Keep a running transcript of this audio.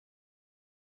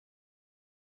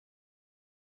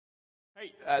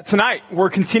Tonight,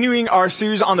 we're continuing our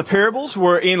series on the parables.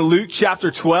 We're in Luke chapter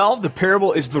 12. The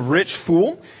parable is the rich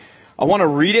fool. I want to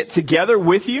read it together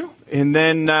with you, and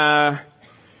then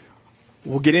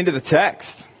we'll get into the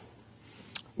text.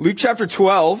 Luke chapter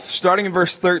 12, starting in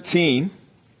verse 13,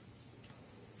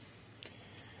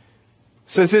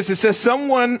 says this. It says,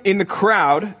 "Someone in the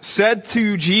crowd said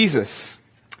to Jesus,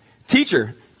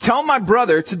 'Teacher, tell my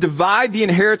brother to divide the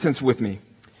inheritance with me.'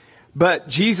 But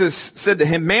Jesus said to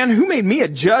him, 'Man, who made me a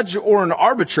judge or an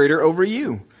arbitrator over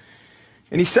you?'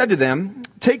 And he said to them,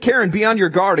 'Take care and be on your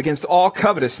guard against all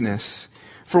covetousness,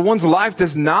 for one's life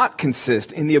does not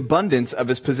consist in the abundance of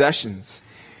his possessions.'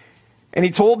 And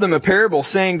he told them a parable,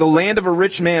 saying, 'The land of a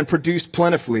rich man produced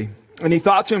plentifully. And he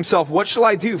thought to himself, what shall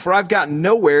I do? For I've got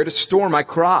nowhere to store my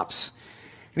crops.'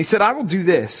 And he said, 'I will do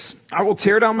this. I will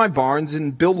tear down my barns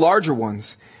and build larger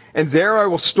ones. And there I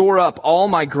will store up all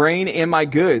my grain and my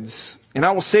goods. And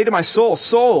I will say to my soul,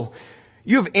 Soul,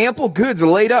 you have ample goods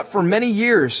laid up for many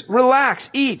years. Relax,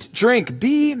 eat, drink,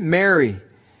 be merry.'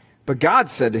 But God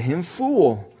said to him,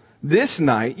 'Fool, this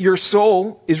night your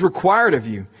soul is required of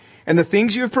you. And the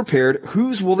things you have prepared,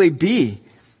 whose will they be?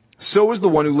 So is the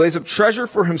one who lays up treasure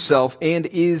for himself and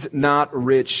is not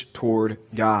rich toward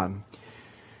God.'"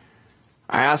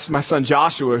 I asked my son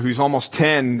Joshua, who's almost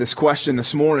 10, this question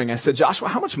this morning. I said, "Joshua,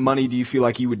 how much money do you feel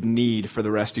like you would need for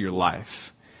the rest of your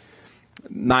life?"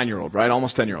 9-year-old, right?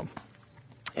 Almost 10-year-old.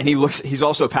 And he's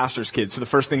also a pastor's kid. So the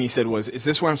first thing he said was, "Is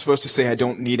this where I'm supposed to say I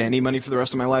don't need any money for the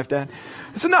rest of my life, Dad?"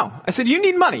 I said, "No." I said, "You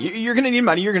need money. You're going to need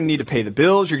money. You're going to need to pay the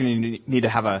bills. You're going to need to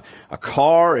have a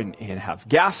car and have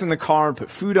gas in the car and put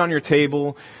food on your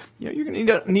table. You're going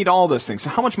to need all those things. So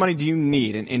how much money do you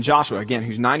need?" And Joshua, again,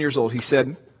 who's 9 years old, he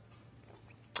said,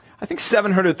 "I think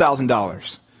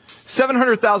 $700,000.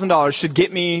 $700,000 should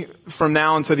get me from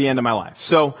now until the end of my life."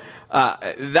 So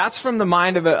that's from the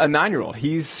mind of a 9-year-old.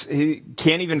 He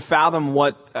can't even fathom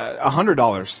what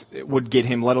 $100 would get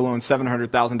him, let alone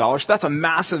 $700,000. That's a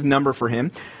massive number for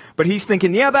him. But he's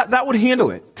thinking, yeah, that would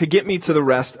handle it to get me to the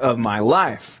rest of my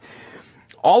life.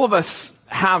 All of us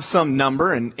have some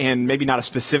number, and maybe not a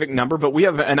specific number, but we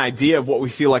have an idea of what we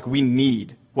feel like we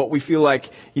need. What we feel like,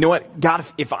 you know what, God,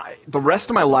 if the rest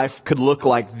of my life could look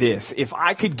like this, if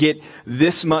I could get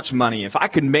this much money, if I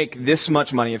could make this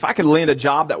much money, if I could land a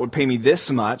job that would pay me this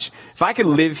much, if I could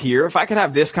live here, if I could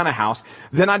have this kind of house,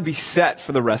 then I'd be set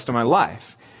for the rest of my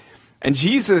life. And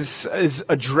Jesus is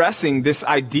addressing this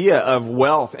idea of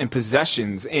wealth and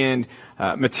possessions and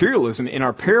materialism in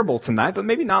our parable tonight, but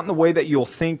maybe not in the way that you'll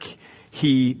think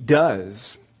he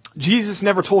does. Jesus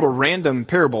never told a random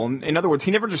parable. In other words,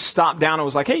 he never just stopped down and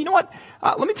was like, "Hey, you know what?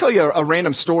 Let me tell you a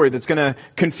random story that's going to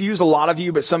confuse a lot of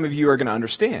you, but some of you are going to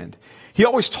understand." He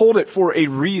always told it for a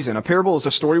reason. A parable is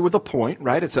a story with a point,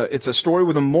 right? It's a story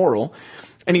with a moral.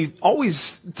 And he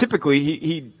always, typically,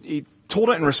 he told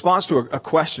it in response to a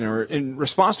question or in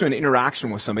response to an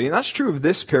interaction with somebody. And that's true of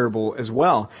this parable as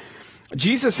well.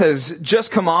 Jesus has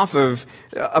just come off of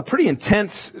a pretty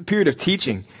intense period of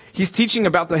teaching. He's teaching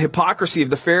about the hypocrisy of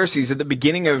the Pharisees at the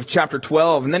beginning of chapter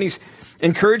 12, and then he's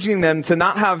encouraging them to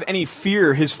not have any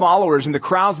fear, his followers and the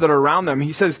crowds that are around them.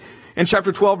 He says in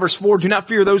chapter 12, verse 4, "Do not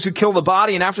fear those who kill the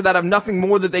body, and after that have nothing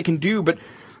more that they can do, but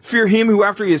fear him who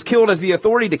after he is killed has the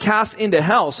authority to cast into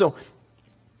hell." So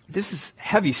this is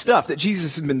heavy stuff that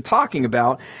Jesus has been talking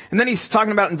about. And then he's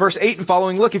talking about in verse 8 and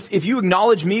following, look, if you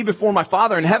acknowledge me before my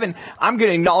Father in heaven, I'm going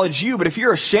to acknowledge you. But if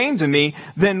you're ashamed of me,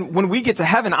 then when we get to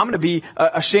heaven, I'm going to be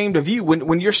ashamed of you.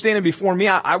 When you're standing before me,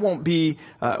 I won't be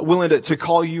willing to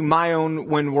call you my own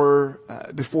when we're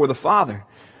before the Father.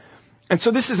 And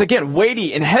so this is, again,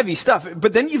 weighty and heavy stuff.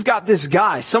 But then you've got this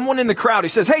guy, someone in the crowd, who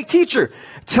says, "Hey, teacher,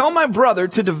 tell my brother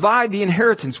to divide the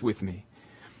inheritance with me."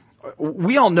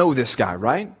 We all know this guy,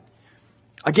 right?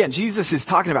 Again, Jesus is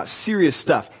talking about serious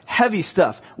stuff, heavy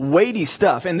stuff, weighty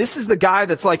stuff. And this is the guy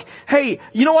that's like, "Hey,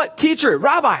 you know what, teacher,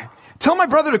 rabbi, tell my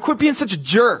brother to quit being such a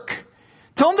jerk.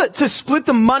 Tell him to split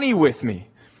the money with me."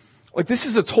 Like, this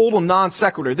is a total non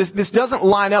sequitur. This doesn't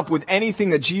line up with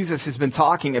anything that Jesus has been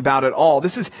talking about at all.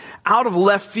 This is out of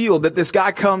left field that this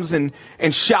guy comes and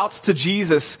shouts to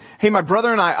Jesus, "Hey, my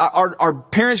brother and I, our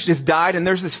parents just died, and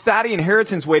there's this fatty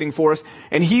inheritance waiting for us,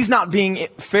 and he's not being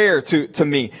fair to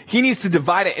me. He needs to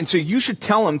divide it, and so you should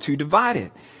tell him to divide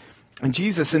it." And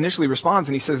Jesus initially responds,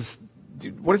 and he says,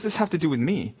 "Dude, what does this have to do with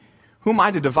me? Who am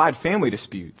I to divide family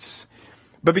disputes?"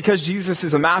 But because Jesus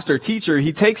is a master teacher,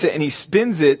 he takes it and he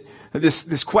spins it,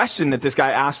 this question that this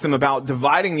guy asked him about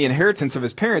dividing the inheritance of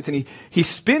his parents, and he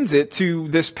spins it to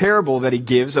this parable that he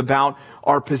gives about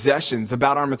our possessions,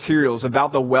 about our materials,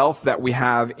 about the wealth that we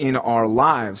have in our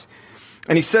lives.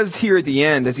 And he says here at the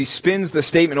end, as he spins the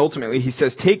statement ultimately, he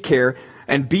says, take care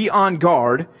and be on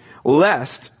guard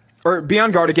be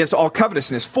on guard against all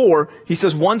covetousness. For, he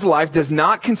says, one's life does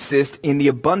not consist in the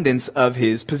abundance of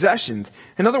his possessions.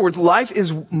 In other words, life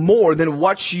is more than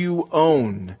what you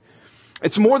own.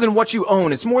 It's more than what you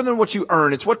own. It's more than what you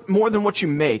earn. It's more than what you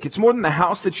make. It's more than the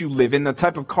house that you live in, the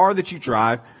type of car that you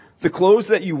drive, the clothes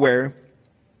that you wear,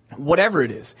 whatever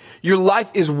it is. Your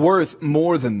life is worth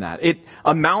more than that. It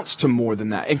amounts to more than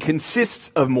that and consists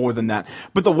of more than that.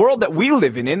 But the world that we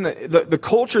live in the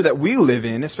culture that we live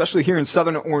in, especially here in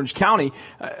Southern Orange County,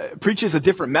 preaches a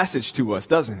different message to us,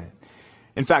 doesn't it?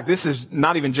 In fact, this is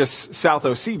not even just South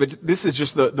OC, but this is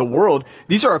just the world.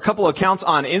 These are a couple of accounts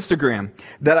on Instagram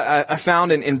that I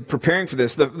found in preparing for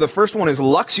this. The first one is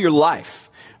Lux Your Life,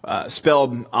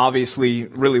 spelled obviously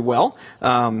really well,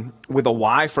 with a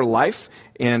Y for life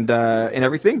and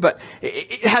everything. But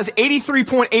it has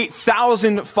 83.8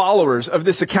 thousand followers of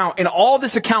this account. And all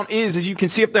this account is, as you can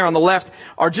see up there on the left,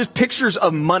 are just pictures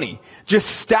of money.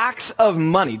 Just stacks of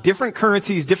money, different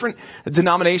currencies, different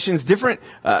denominations, different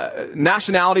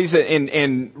nationalities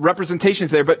and representations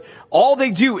there. But all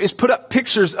they do is put up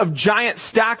pictures of giant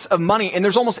stacks of money. And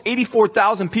there's almost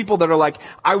 84,000 people that are like,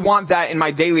 I want that in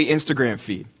my daily Instagram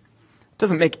feed. It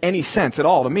doesn't make any sense at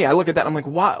all to me. I look at that, I'm like,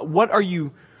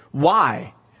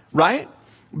 why? Right?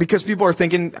 Because people are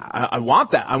thinking, I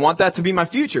want that. I want that to be my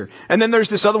future. And then there's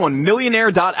this other one,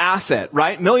 millionaire.asset,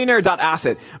 right?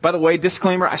 Millionaire.asset. By the way,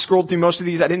 disclaimer, I scrolled through most of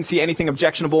these. I didn't see anything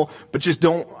objectionable, but just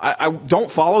I don't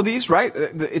follow these, right?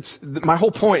 My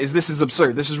whole point is this is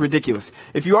absurd. This is ridiculous.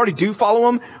 If you already do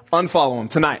follow them, unfollow them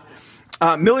tonight.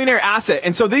 Millionaire asset.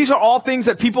 And so these are all things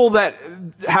that people that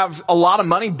have a lot of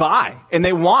money buy and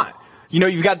they want. You know,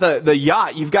 you've got the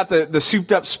yacht, you've got the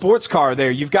souped up sports car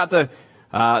there, you've got the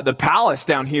palace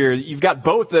down here. You've got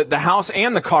both the house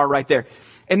and the car right there.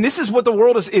 And this is what the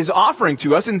world is offering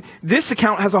to us. And this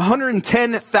account has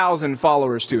 110,000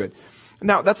 followers to it.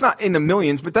 Now, that's not in the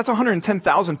millions, but that's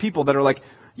 110,000 people that are like,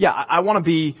 yeah, I want to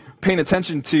be paying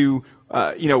attention to,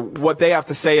 what they have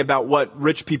to say about what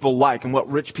rich people like and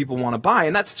what rich people want to buy.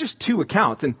 And that's just two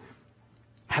accounts. And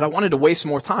had I wanted to waste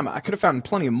more time, I could have found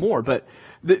plenty more, but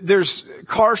there's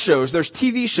car shows, there's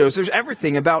TV shows, there's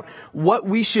everything about what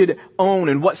we should own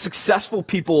and what successful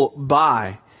people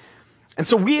buy. And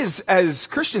so we as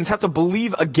Christians have to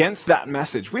believe against that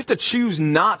message. We have to choose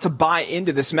not to buy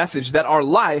into this message that our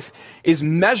life is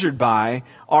measured by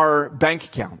our bank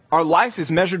account. Our life is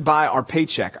measured by our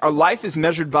paycheck. Our life is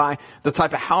measured by the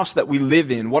type of house that we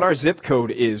live in, what our zip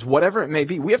code is, whatever it may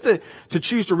be. We have to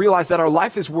choose to realize that our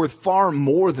life is worth far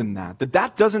more than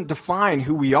that doesn't define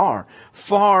who we are.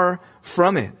 Far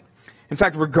from it. In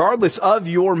fact, regardless of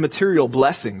your material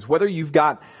blessings, whether you've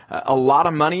got a lot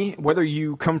of money, whether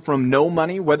you come from no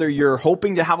money, whether you're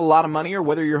hoping to have a lot of money, or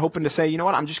whether you're hoping to say, you know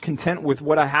what, I'm just content with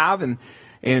what I have and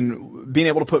being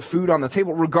able to put food on the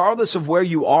table, regardless of where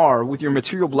you are with your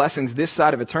material blessings this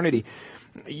side of eternity,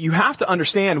 you have to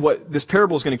understand what this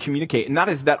parable is going to communicate. And that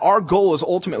is that our goal is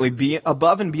ultimately be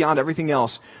above and beyond everything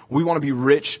else. We want to be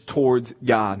rich towards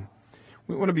God.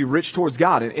 We want to be rich towards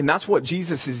God. And that's what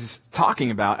Jesus is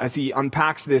talking about as he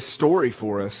unpacks this story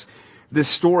for us, this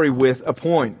story with a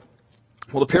point.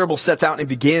 Well, the parable sets out and it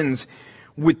begins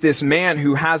with this man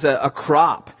who has a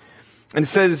crop. And it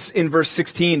says in verse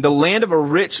 16, the land of a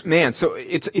rich man. So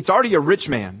it's already a rich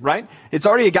man, right? It's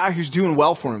already a guy who's doing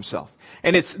well for himself.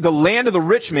 And it's the land of the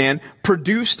rich man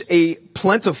produced a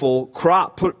plentiful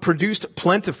crop, produced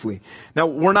plentifully. Now,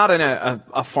 we're not in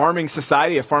a farming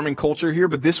society, a farming culture here,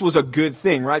 but this was a good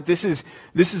thing, right? This is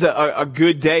a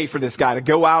good day for this guy to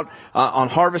go out on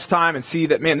harvest time and see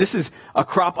that, man, this is a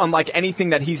crop unlike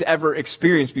anything that he's ever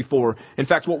experienced before. In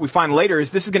fact, what we find later is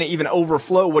this is going to even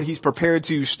overflow what he's prepared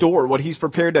to store, what he's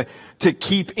prepared to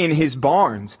keep in his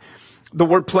barns. The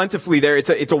word plentifully there,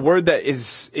 it's a word that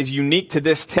is unique to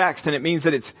this text, and it means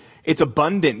that it's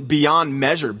abundant beyond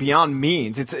measure, beyond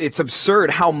means. It's absurd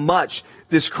how much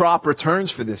this crop returns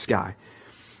for this guy.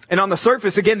 And on the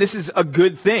surface, again, this is a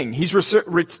good thing. He's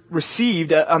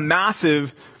received a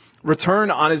massive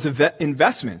return on his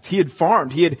investments. He had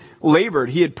farmed, he had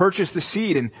labored, he had purchased the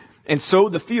seed and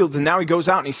sowed the fields, and now he goes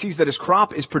out and he sees that his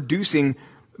crop is producing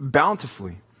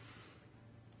bountifully.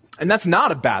 And that's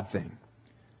not a bad thing.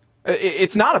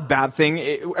 It's not a bad thing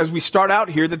as we start out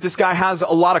here that this guy has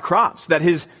a lot of crops, that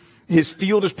his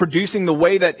field is producing the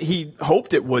way that he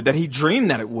hoped it would, that he dreamed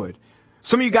that it would.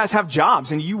 Some of you guys have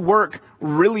jobs and you work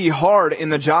really hard in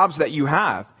the jobs that you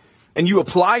have and you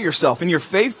apply yourself and you're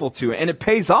faithful to it and it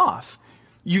pays off.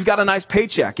 You've got a nice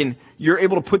paycheck and you're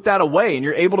able to put that away and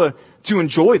you're able to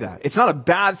enjoy that. It's not a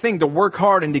bad thing to work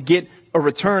hard and to get a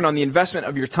return on the investment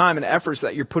of your time and efforts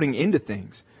that you're putting into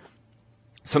things.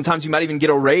 Sometimes you might even get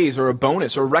a raise or a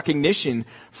bonus or recognition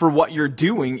for what you're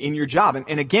doing in your job.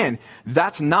 And again,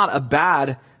 that's not a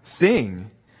bad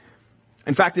thing.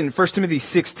 In fact, in 1 Timothy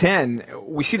 6:10,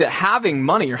 we see that having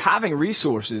money or having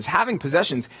resources, having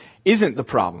possessions isn't the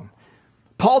problem.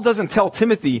 Paul doesn't tell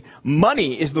Timothy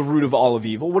money is the root of all of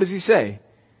evil. What does he say?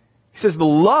 He says the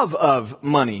love of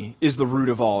money is the root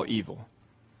of all evil.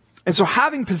 And so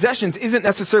having possessions isn't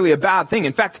necessarily a bad thing.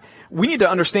 In fact, we need to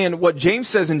understand what James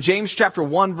says in James chapter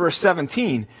 1, verse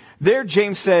 17. There,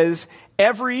 James says,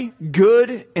 every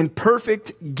good and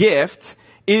perfect gift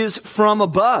is from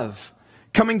above,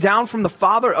 coming down from the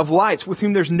Father of lights, with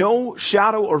whom there's no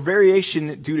shadow or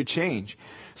variation due to change.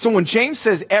 So when James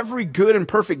says every good and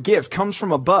perfect gift comes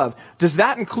from above, does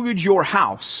that include your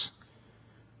house?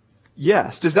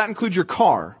 Yes. Does that include your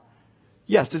car?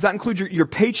 Yes. Does that include your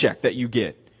paycheck that you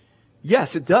get?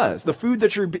 Yes, it does. The food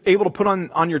that you're able to put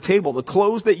on your table, the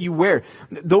clothes that you wear,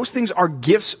 those things are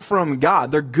gifts from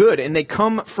God. They're good, and they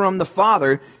come from the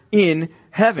Father in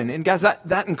heaven. And guys,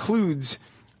 that includes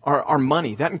our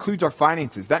money. That includes our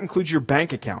finances. That includes your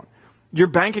bank account. Your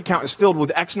bank account is filled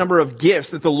with X number of gifts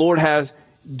that the Lord has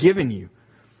given you,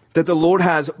 that the Lord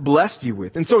has blessed you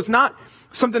with. And so it's not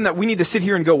something that we need to sit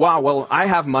here and go, wow, well, I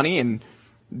have money and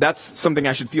that's something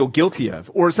I should feel guilty of.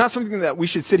 Or it's not something that we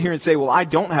should sit here and say, well, I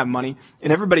don't have money,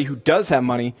 and everybody who does have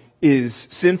money is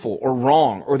sinful or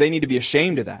wrong, or they need to be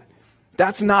ashamed of that.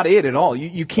 That's not it at all.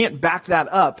 You can't back that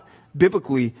up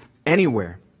biblically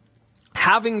anywhere.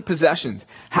 Having possessions,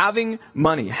 having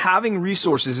money, having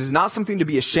resources is not something to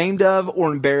be ashamed of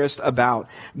or embarrassed about.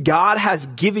 God has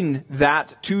given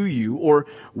that to you, or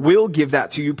will give that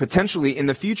to you potentially in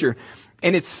the future.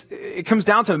 And it comes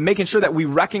down to making sure that we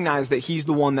recognize that he's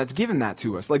the one that's given that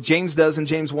to us, like James does in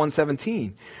James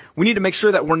 1:17. We need to make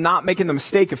sure that we're not making the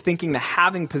mistake of thinking that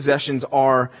having possessions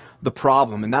are the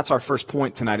problem. And that's our first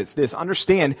point tonight. It's this: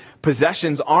 understand,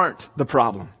 possessions aren't the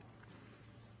problem.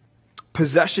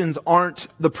 Possessions aren't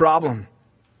the problem.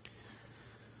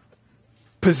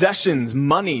 Possessions,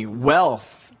 money,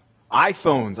 wealth,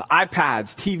 iPhones,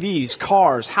 iPads, TVs,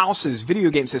 cars, houses, video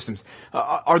game systems,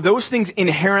 are those things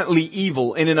inherently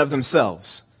evil in and of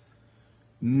themselves?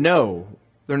 No,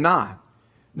 they're not.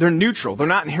 They're neutral. They're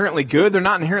not inherently good. They're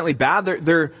not inherently bad.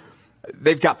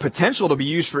 They've got potential to be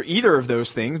used for either of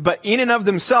those things, but in and of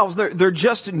themselves, they're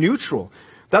just neutral.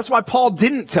 That's why Paul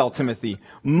didn't tell Timothy,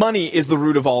 money is the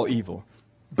root of all evil.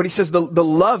 But he says the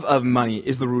love of money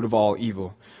is the root of all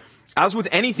evil. As with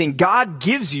anything, God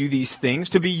gives you these things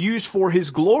to be used for his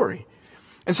glory.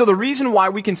 And so the reason why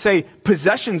we can say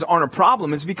possessions aren't a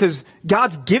problem is because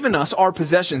God's given us our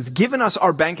possessions, given us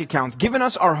our bank accounts, given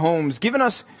us our homes, given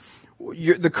us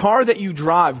the car that you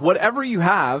drive, whatever you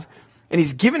have, and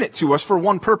he's given it to us for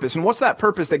one purpose. And what's that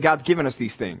purpose that God's given us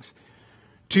these things?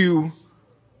 To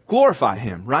glorify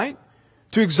him, right?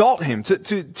 To exalt him,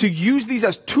 to use these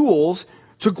as tools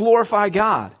to glorify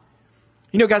God.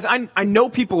 You know, guys, I know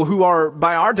people who are,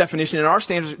 by our definition and our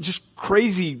standards, just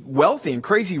crazy wealthy and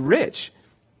crazy rich.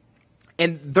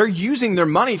 And they're using their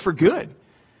money for good.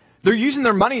 They're using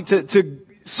their money to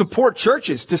support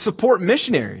churches, to support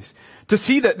missionaries, to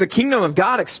see that the kingdom of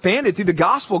God expanded through the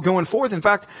gospel going forth. In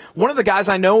fact, one of the guys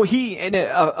I know, he and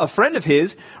a friend of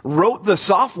his wrote the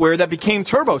software that became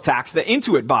TurboTax that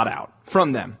Intuit bought out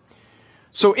from them.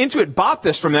 So Intuit bought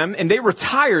this from them, and they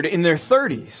retired in their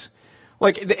 30s.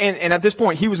 And at this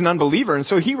point, he was an unbeliever. And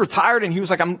so he retired and he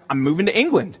was like, I'm moving to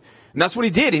England. And that's what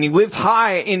he did. And he lived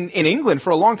high in England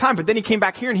for a long time. But then he came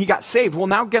back here and he got saved. Well,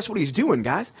 now guess what he's doing,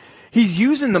 guys? He's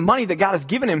using the money that God has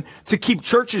given him to keep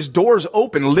churches' doors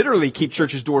open, literally keep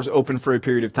churches' doors open for a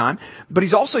period of time. But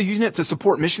he's also using it to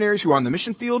support missionaries who are on the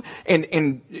mission field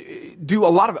and do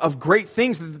a lot of great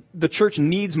things that the church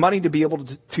needs money to be able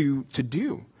to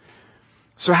do.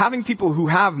 So having people who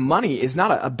have money is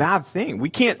not a bad thing.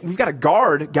 We've got to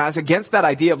guard, guys, against that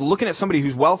idea of looking at somebody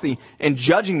who's wealthy and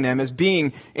judging them as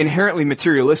being inherently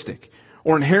materialistic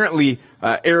or inherently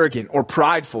arrogant or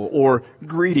prideful or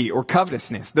greedy or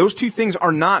covetousness. Those two things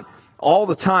are not all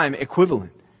the time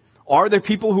equivalent. Are there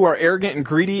people who are arrogant and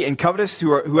greedy and covetous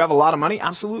who have a lot of money?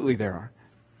 Absolutely there are.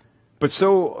 But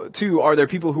so too are there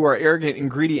people who are arrogant and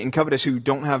greedy and covetous who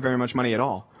don't have very much money at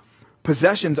all.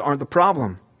 Possessions aren't the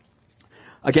problem.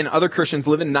 Again, other Christians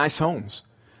live in nice homes.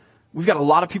 We've got a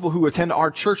lot of people who attend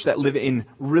our church that live in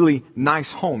really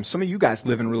nice homes. Some of you guys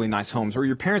live in really nice homes, or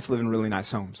your parents live in really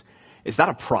nice homes. Is that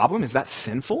a problem? Is that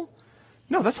sinful?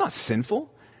 No, that's not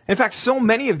sinful. In fact, so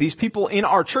many of these people in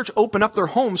our church open up their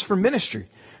homes for ministry.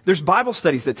 There's Bible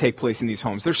studies that take place in these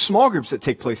homes. There's small groups that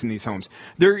take place in these homes.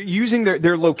 They're using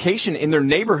their location in their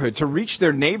neighborhood to reach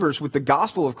their neighbors with the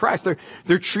gospel of Christ.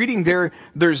 They're treating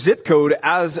their zip code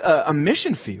as a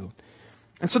mission field.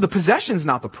 And so the possession's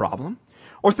not the problem.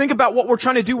 Or think about what we're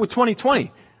trying to do with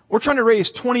 2020. We're trying to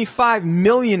raise $25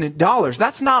 million.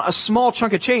 That's not a small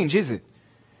chunk of change, is it?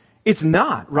 It's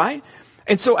not, right?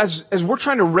 And so as we're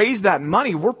trying to raise that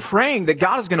money, we're praying that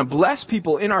God is going to bless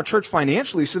people in our church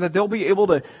financially so that they'll be able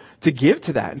to give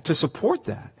to that and to support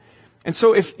that. And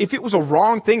so if it was a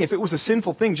wrong thing, if it was a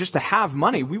sinful thing just to have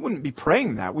money, we wouldn't be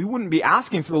praying that. We wouldn't be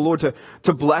asking for the Lord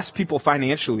to bless people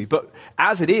financially. But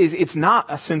as it is, it's not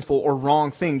a sinful or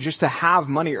wrong thing just to have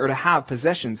money or to have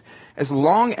possessions, as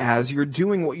long as you're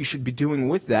doing what you should be doing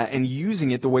with that and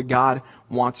using it the way God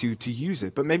wants you to use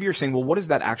it. But maybe you're saying, well, what does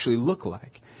that actually look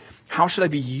like? How should I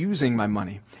be using my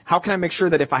money? How can I make sure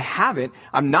that if I have it,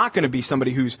 I'm not going to be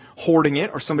somebody who's hoarding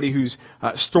it or somebody who's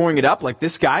storing it up like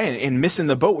this guy and missing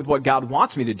the boat with what God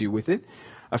wants me to do with it?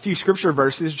 A few scripture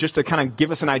verses just to kind of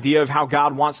give us an idea of how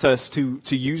God wants us to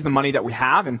use the money that we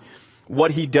have and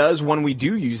what he does when we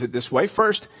do use it this way.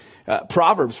 First,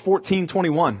 Proverbs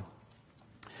 14:21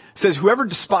 says, whoever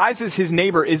despises his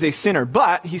neighbor is a sinner.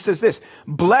 But he says this,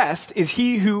 blessed is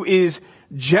he who is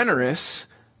generous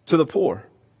to the poor.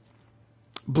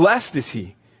 Blessed is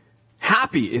he,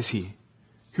 happy is he,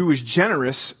 who is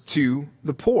generous to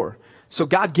the poor. So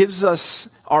God gives us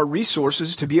our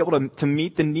resources to be able to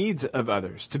meet the needs of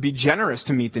others, to be generous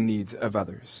to meet the needs of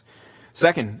others.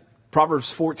 Second,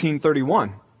 Proverbs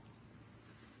 14:31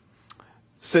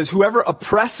 says, whoever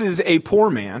oppresses a poor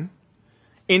man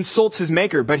insults his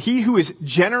maker, but he who is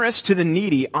generous to the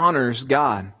needy honors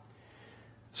God.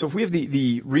 So if we have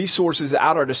the resources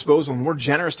at our disposal and we're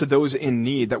generous to those in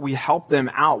need, that we help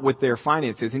them out with their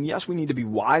finances. And yes, we need to be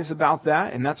wise about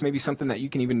that. And that's maybe something that you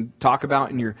can even talk about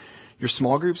in your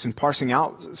small groups and parsing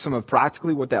out some of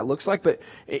practically what that looks like. But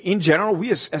in general,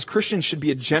 we as Christians should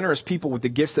be a generous people with the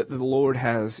gifts that the Lord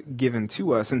has given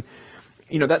to us. And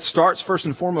that starts first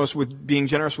and foremost with being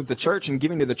generous with the church and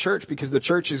giving to the church, because the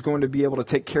church is going to be able to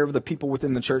take care of the people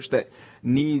within the church that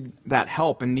need that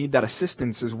help and need that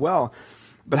assistance as well.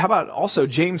 But how about also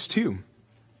James 2?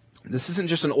 This isn't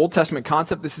just an Old Testament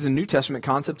concept. This is a New Testament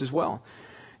concept as well.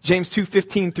 James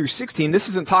 2:15 through 16. This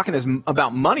isn't talking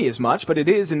about money as much, but it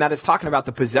is in that it's talking about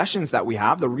the possessions that we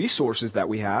have, the resources that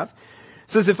we have.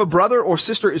 It says, if a brother or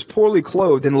sister is poorly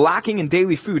clothed and lacking in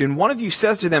daily food, and one of you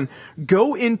says to them,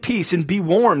 go in peace and be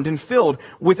warmed and filled,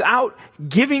 without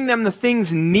giving them the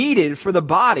things needed for the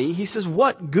body, he says,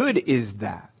 what good is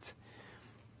that?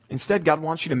 Instead, God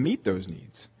wants you to meet those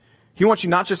needs. He wants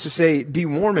you not just to say, be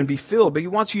warm and be filled, but he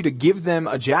wants you to give them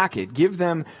a jacket, give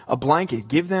them a blanket,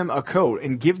 give them a coat,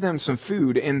 and give them some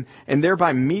food, and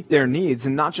thereby meet their needs,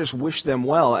 and not just wish them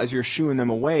well as you're shooing them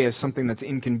away as something that's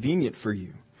inconvenient for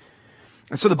you.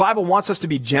 And so the Bible wants us to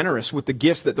be generous with the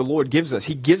gifts that the Lord gives us.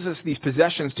 He gives us these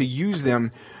possessions to use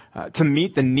them to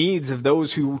meet the needs of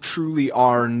those who truly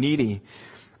are needy.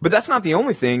 But that's not the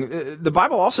only thing. The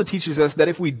Bible also teaches us that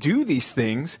if we do these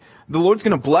things, the Lord's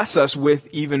going to bless us with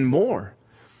even more.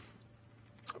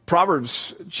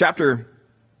 Proverbs chapter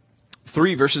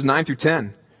 3, verses 9 through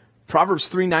 10. Proverbs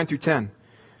 3, 9 through 10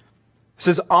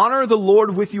 says, honor the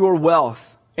Lord with your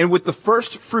wealth and with the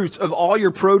first fruits of all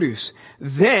your produce.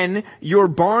 Then your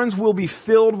barns will be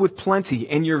filled with plenty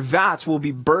and your vats will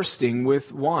be bursting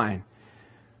with wine.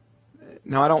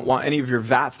 Now, I don't want any of your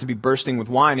vats to be bursting with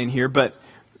wine in here, but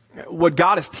what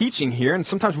God is teaching here, and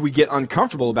sometimes we get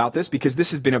uncomfortable about this because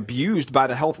this has been abused by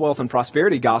the health, wealth, and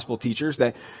prosperity gospel teachers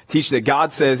that teach that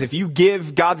God says if you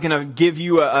give, God's going to give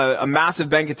you a massive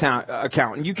bank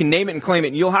account, and you can name it and claim it,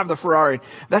 and you'll have the Ferrari.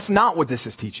 That's not what this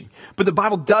is teaching. But the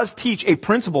Bible does teach a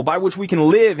principle by which we can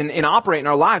live and operate in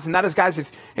our lives, and that is, guys,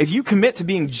 if you commit to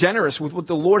being generous with what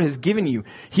the Lord has given you,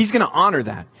 He's going to honor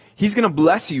that. He's going to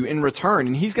bless you in return,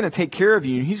 and He's going to take care of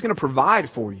you, and He's going to provide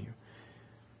for you.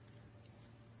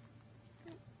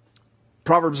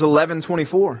 Proverbs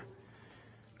 11:24.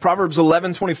 Proverbs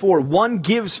 11:24. One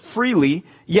gives freely,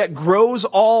 yet grows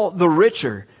all the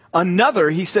richer. Another,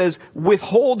 he says,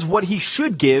 withholds what he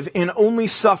should give and only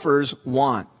suffers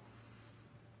want.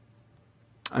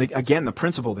 Again, the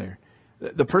principle there.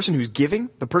 The person who's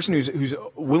giving, the person who's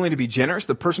willing to be generous,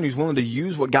 the person who's willing to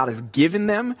use what God has given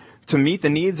them to meet the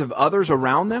needs of others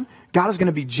around them, God is going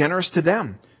to be generous to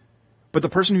them. But the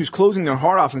person who's closing their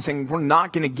heart off and saying, we're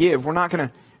not going to give, we're not going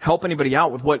to help anybody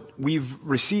out with what we've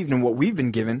received and what we've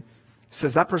been given,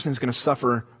 says that person is going to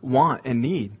suffer want and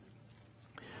need.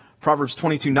 Proverbs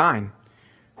 22:9.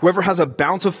 Whoever has a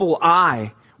bountiful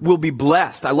eye will be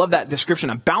blessed. I love that description,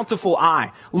 a bountiful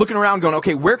eye, looking around going,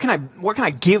 okay, where can I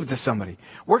give to somebody?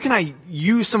 Where can I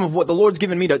use some of what the Lord's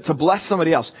given me to bless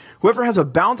somebody else? Whoever has a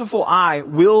bountiful eye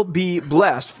will be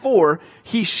blessed, for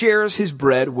he shares his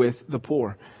bread with the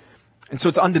poor. And so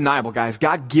it's undeniable, guys.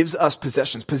 God gives us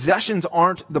possessions. Possessions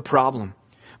aren't the problem.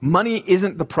 Money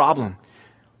isn't the problem.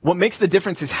 What makes the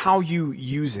difference is how you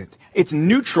use it. It's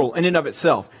neutral in and of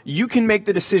itself. You can make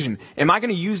the decision. Am I going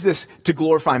to use this to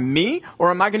glorify me, or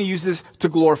am I going to use this to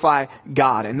glorify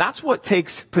God? And that's what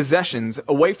takes possessions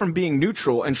away from being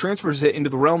neutral and transfers it into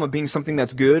the realm of being something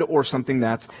that's good or something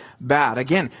that's bad.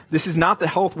 Again, this is not the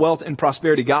health, wealth, and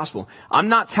prosperity gospel. I'm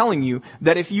not telling you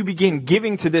that if you begin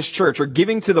giving to this church or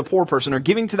giving to the poor person or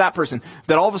giving to that person,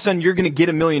 that all of a sudden you're going to get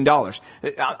 $1 million.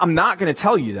 I'm not going to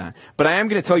tell you that, but I am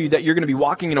going to tell you that you're going to be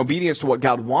walking in obedience to what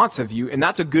God wants of you, and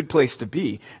that's a good place to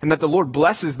be, and that the Lord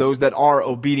blesses those that are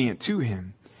obedient to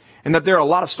him, and that there are a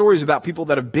lot of stories about people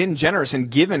that have been generous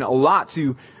and given a lot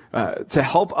to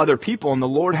help other people, and the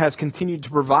Lord has continued to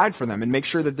provide for them and make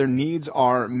sure that their needs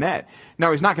are met.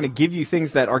 Now, he's not going to give you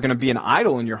things that are going to be an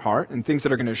idol in your heart and things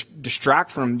that are going to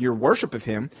distract from your worship of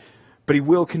him, but he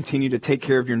will continue to take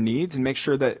care of your needs and make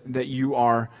sure that you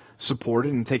are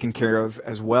supported and taken care of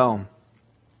as well.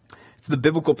 It's the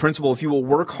biblical principle. If you will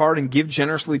work hard and give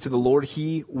generously to the Lord,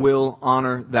 he will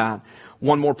honor that.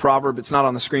 One more proverb. It's not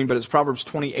on the screen, but it's Proverbs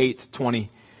 28:20.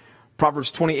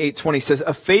 Proverbs 28:20 says,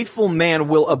 "A faithful man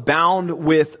will abound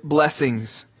with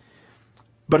blessings,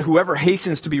 but whoever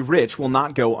hastens to be rich will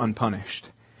not go unpunished."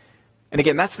 And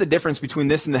again, that's the difference between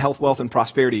this and the health, wealth, and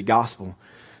prosperity gospel.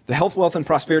 The health, wealth, and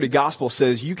prosperity gospel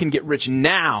says you can get rich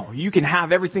now. You can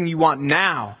have everything you want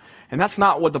now. And that's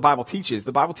not what the Bible teaches.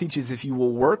 The Bible teaches if you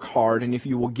will work hard and if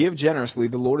you will give generously,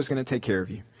 the Lord is going to take care of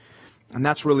you. And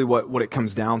that's really what it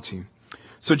comes down to.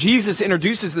 So Jesus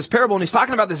introduces this parable, and he's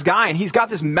talking about this guy, and he's got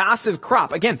this massive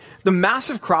crop. Again, the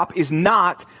massive crop is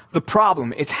not the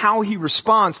problem. It's how he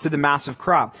responds to the massive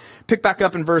crop. Pick back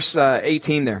up in verse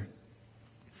 18 there.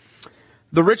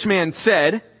 The rich man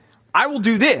said, "I will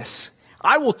do this.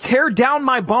 I will tear down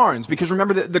my barns," because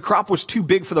remember the crop was too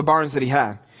big for the barns that he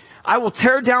had. "I will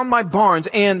tear down my barns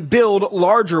and build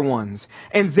larger ones.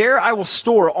 And there I will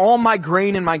store all my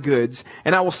grain and my goods.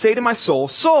 And I will say to my soul,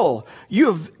 soul,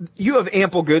 you have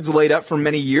ample goods laid up for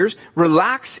many years.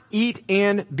 Relax, eat,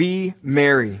 and be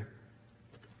merry."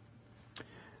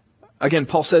 Again,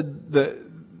 Paul said the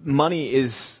money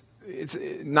is, it's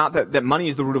not that money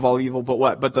is the root of all evil, but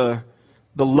what? But the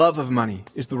love of money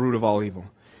is the root of all evil.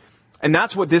 And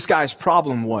that's what this guy's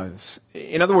problem was.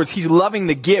 In other words, he's loving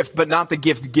the gift, but not the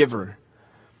gift giver.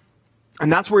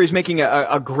 And that's where he's making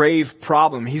a grave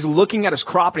problem. He's looking at his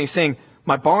crop and he's saying,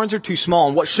 my barns are too small.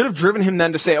 And what should have driven him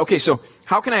then to say, okay, so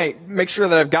how can I make sure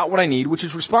that I've got what I need, which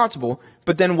is responsible,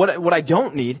 but then what I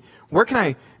don't need, where can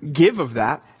I give of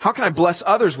that? How can I bless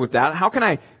others with that? How can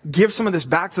I give some of this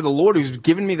back to the Lord who's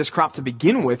given me this crop to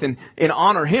begin with and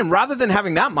honor him? Rather than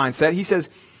having that mindset, he says,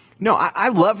 no, I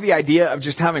love the idea of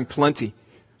just having plenty.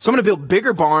 So I'm going to build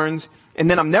bigger barns, and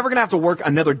then I'm never going to have to work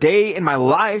another day in my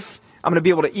life. I'm going to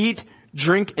be able to eat,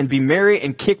 drink, and be merry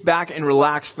and kick back and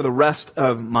relax for the rest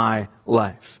of my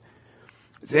life.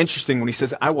 It's interesting when he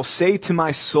says, I will say to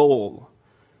my soul.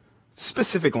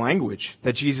 Specific language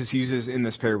that Jesus uses in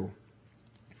this parable.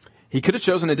 He could have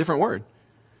chosen a different word.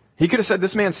 He could have said,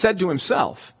 this man said to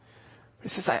himself. He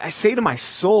says, I say to my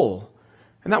soul.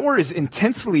 And that word is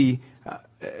intensely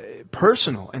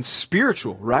personal and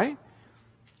spiritual, right?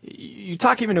 You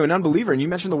talk even to an unbeliever and you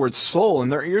mention the word soul and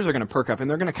their ears are going to perk up and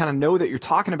they're going to kind of know that you're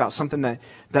talking about something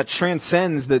that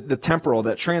transcends the temporal,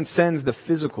 that transcends the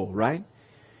physical, right?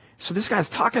 So this guy's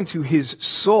talking to his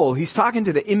soul. He's talking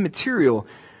to the immaterial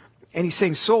and he's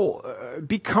saying, soul,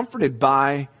 be comforted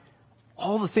by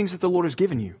all the things that the Lord has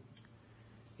given you.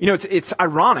 You know, it's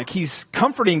ironic. He's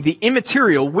comforting the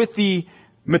immaterial with the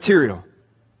material.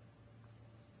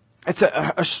 It's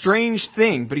a strange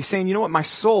thing, but he's saying, you know what, my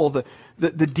soul, the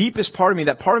deepest part of me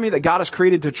that God has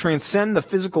created to transcend the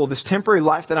physical, this temporary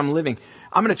life that I'm living,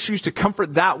 I'm going to choose to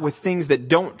comfort that with things that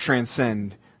don't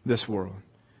transcend this world.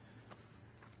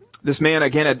 This man,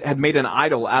 again, had made an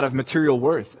idol out of material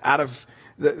worth, out of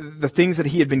the things that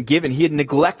he had been given. He had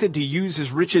neglected to use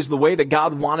his riches the way that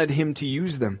God wanted him to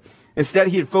use them. Instead,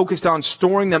 he had focused on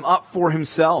storing them up for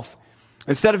himself.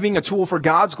 Instead of being a tool for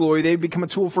God's glory, they had become a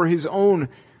tool for his own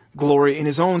glory and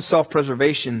his own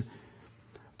self-preservation.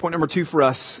 Point number 2 for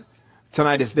us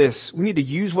tonight is this. We need to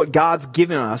use what God's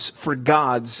given us for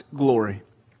God's glory.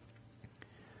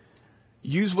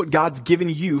 Use what God's given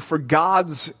you for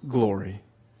God's glory.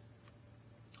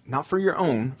 Not for your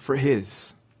own, for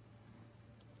his.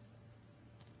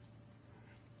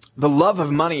 The love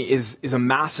of money is a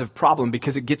massive problem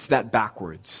because it gets that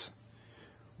backwards.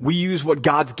 We use what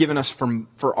God's given us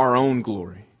for our own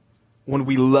glory when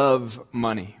we love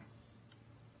money.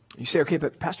 You say, okay,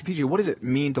 but Pastor PJ, what does it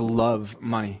mean to love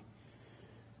money?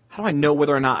 How do I know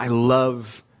whether or not I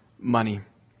love money?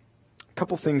 A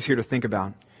couple things here to think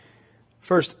about.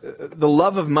 First, the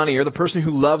love of money, or the person who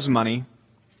loves money,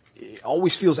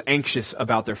 always feels anxious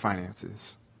about their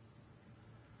finances.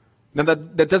 Now,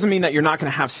 that doesn't mean that you're not going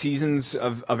to have seasons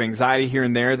of anxiety here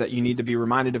and there, that you need to be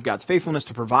reminded of God's faithfulness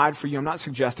to provide for you. I'm not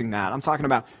suggesting that. I'm talking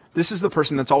about this is the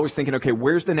person that's always thinking, okay,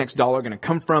 where's the next dollar going to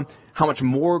come from? How much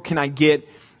more can I get?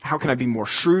 How can I be more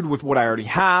shrewd with what I already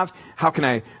have? How can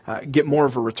I get more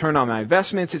of a return on my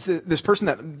investments? It's this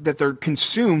person that they're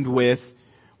consumed with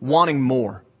wanting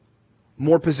more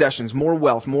possessions, more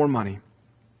wealth, more money.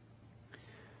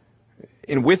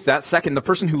 And with that, second, the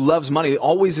person who loves money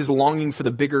always is longing for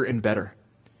the bigger and better.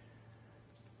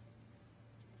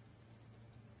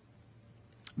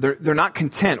 They're not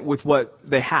content with what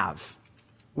they have,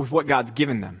 with what God's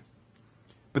given them.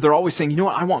 But they're always saying, you know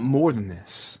what, I want more than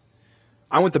this.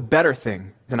 I want the better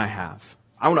thing than I have.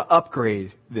 I want to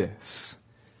upgrade this.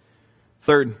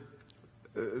 Third,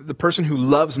 the person who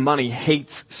loves money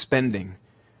hates spending.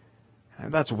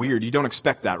 That's weird. You don't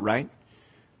expect that, right?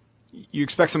 You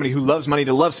expect somebody who loves money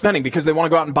to love spending because they want to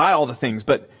go out and buy all the things.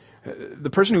 But the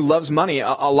person who loves money a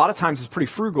lot of times is pretty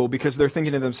frugal because they're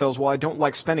thinking to themselves, well, I don't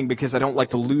like spending because I don't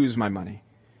like to lose my money.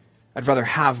 I'd rather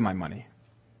have my money.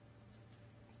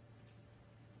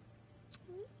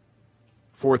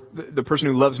 Fourth, the person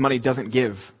who loves money doesn't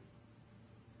give.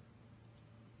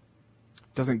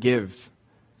 Doesn't give.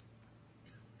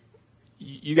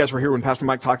 You guys were here when Pastor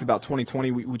Mike talked about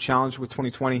 2020. We challenged with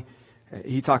 2020.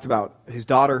 He talked about his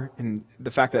daughter and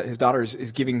the fact that his daughter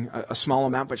is giving a small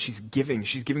amount, but she's giving.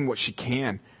 She's giving what she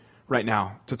can right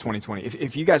now to 2020.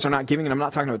 If you guys are not giving, and I'm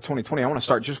not talking about 2020, I want to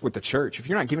start just with the church. If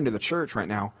you're not giving to the church right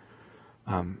now,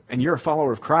 and you're a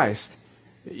follower of Christ,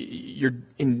 you're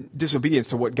in disobedience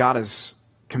to what God has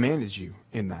commanded you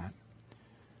in that.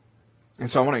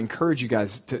 And so I want to encourage you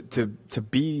guys to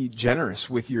be generous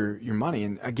with your money.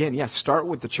 And again, yes, start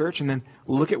with the church and then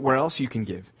look at where else you can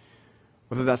give.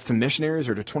 Whether that's to missionaries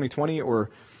or to 2020 or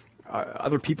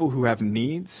other people who have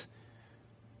needs.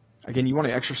 Again, you want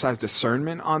to exercise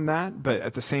discernment on that, but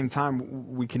at the same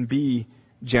time, we can be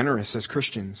generous as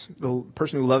Christians. The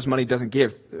person who loves money doesn't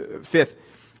give. Fifth,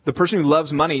 the person who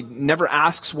loves money never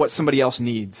asks what somebody else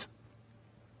needs.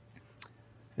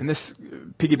 And this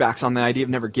piggybacks on the idea of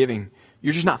never giving.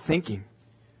 You're just not thinking.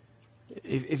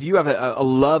 If you have a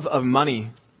love of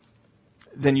money,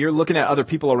 then you're looking at other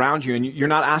people around you and you're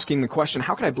not asking the question,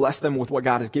 how can I bless them with what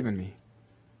God has given me?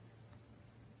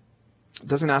 It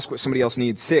doesn't ask what somebody else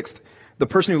needs. Sixth, the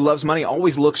person who loves money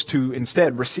always looks to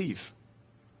instead receive.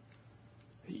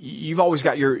 You've always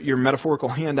got your metaphorical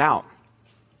hand out,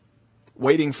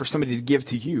 waiting for somebody to give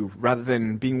to you rather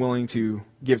than being willing to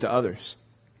give to others.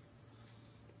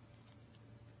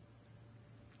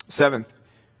 Seventh,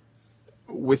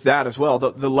 with that as well,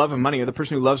 the love of money, or the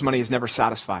person who loves money is never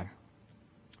satisfied.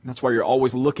 And that's why you're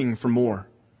always looking for more,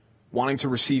 wanting to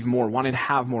receive more, wanting to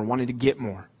have more, wanting to get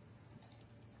more,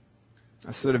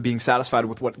 instead of being satisfied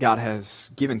with what God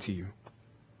has given to you.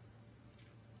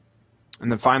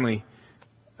 And then finally,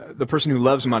 the person who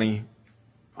loves money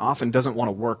often doesn't want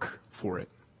to work for it.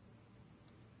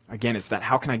 Again, it's that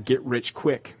how can I get rich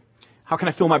quick? How can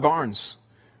I fill my barns?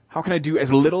 How can I do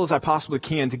as little as I possibly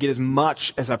can to get as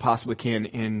much as I possibly can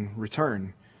in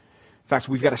return? In fact,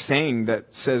 we've got a saying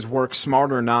that says work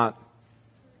smarter, not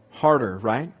harder,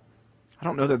 right? I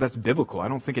don't know that that's biblical. I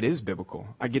don't think it is biblical.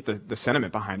 I get the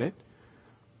sentiment behind it.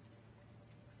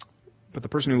 But the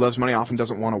person who loves money often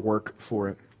doesn't want to work for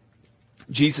it.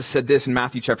 Jesus said this in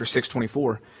Matthew chapter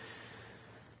 6:24.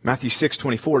 Matthew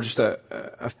 6:24, just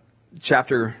a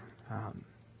chapter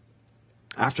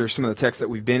after some of the texts that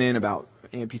we've been in about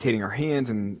amputating our hands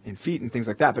and feet and things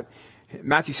like that. But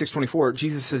Matthew 6:24,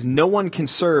 Jesus says, "No one can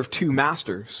serve two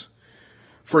masters,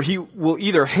 for he will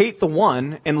either hate the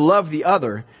one and love the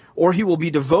other, or he will be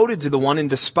devoted to the one and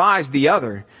despise the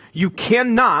other. You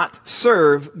cannot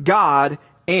serve God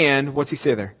and," what's he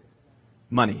say there?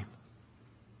 Money.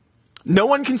 No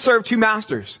one can serve two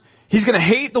masters. He's going to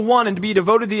hate the one and to be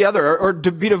devoted to the other, or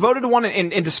to be devoted to one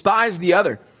and despise the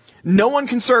other. No one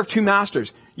can serve two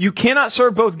masters. You cannot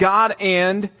serve both God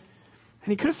and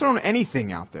he could have thrown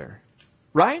anything out there,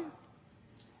 right?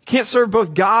 You can't serve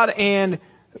both God and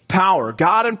power,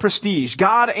 God and prestige,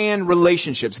 God and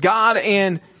relationships, God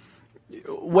and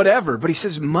whatever. But he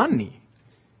says money.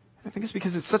 I think it's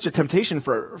because it's such a temptation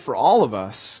for all of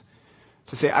us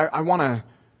to say, I want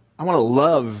to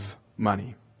love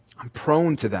money. I'm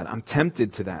prone to that. I'm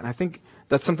tempted to that. And I think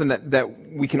that's something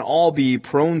that we can all be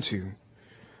prone to.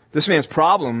 This man's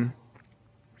problem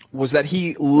was that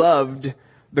he loved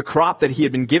the crop that he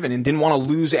had been given and didn't want to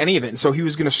lose any of it. And so he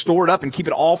was going to store it up and keep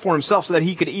it all for himself so that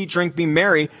he could eat, drink, be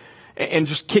merry, and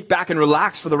just kick back and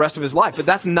relax for the rest of his life. But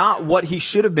that's not what he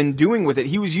should have been doing with it.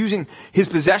 He was using his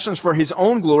possessions for his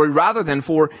own glory rather than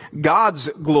for God's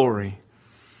glory.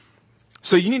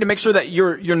 So you need to make sure that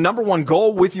your number one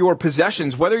goal with your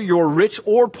possessions, whether you're rich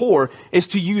or poor, is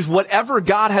to use whatever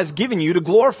God has given you to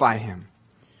glorify Him,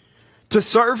 to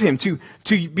serve Him, to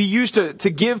be used to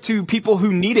give to people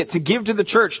who need it, to give to the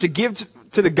church, to give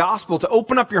to the gospel, to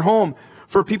open up your home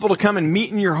for people to come and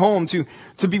meet in your home, to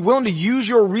be willing to use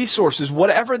your resources,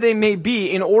 whatever they may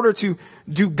be, in order to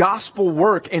do gospel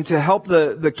work and to help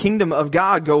the kingdom of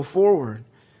God go forward.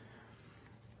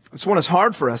 This one is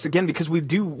hard for us, again, because we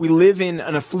live in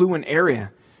an affluent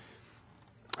area.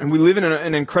 And we live in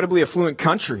an incredibly affluent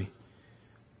country.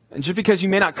 And just because you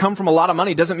may not come from a lot of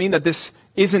money doesn't mean that this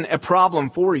isn't a problem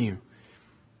for you.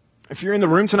 If you're in the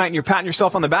room tonight and you're patting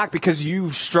yourself on the back because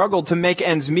you've struggled to make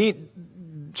ends meet,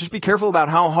 just be careful about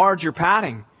how hard you're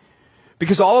patting.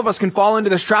 Because all of us can fall into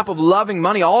this trap of loving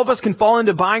money. All of us can fall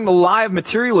into buying the lie of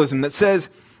materialism that says,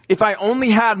 if I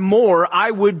only had more,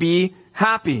 I would be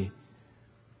happy.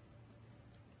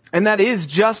 And that is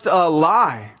just a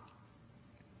lie.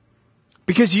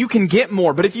 Because you can get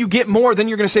more. But if you get more, then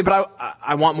you're going to say, but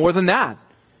I want more than that.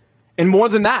 And more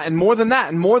than that, and more than that,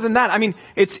 and more than that. I mean,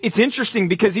 it's interesting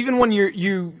because even when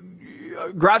you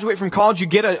graduate from college, you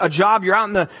get a job, you're out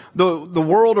in the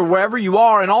world or wherever you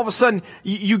are, and all of a sudden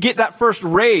you get that first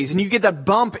raise and you get that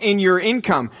bump in your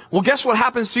income. Well, guess what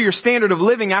happens to your standard of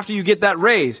living after you get that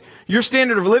raise? Your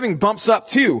standard of living bumps up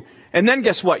too. And then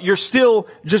guess what? You're still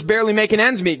just barely making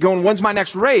ends meet, going, when's my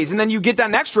next raise? And then you get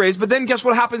that next raise, but then guess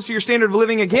what happens to your standard of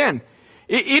living again?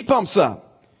 It bumps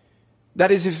up.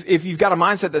 That is if you've got a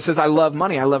mindset that says, I love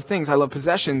money, I love things, I love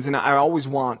possessions, and I always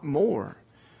want more.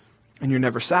 And you're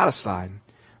never satisfied.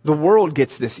 The world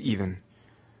gets this even.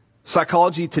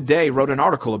 Psychology Today wrote an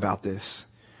article about this.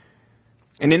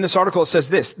 And in this article it says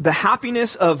this: the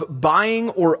happiness of buying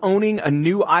or owning a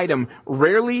new item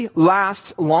rarely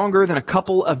lasts longer than a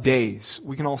couple of days.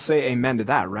 We can all say amen to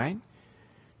that, right?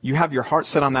 You have your heart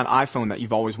set on that iPhone that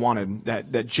you've always wanted,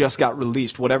 that just got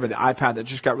released, whatever, the iPad that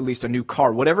just got released, a new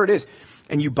car, whatever it is,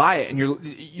 and you buy it and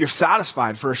you're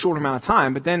satisfied for a short amount of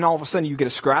time, but then all of a sudden you get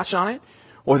a scratch on it,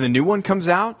 or the new one comes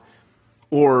out,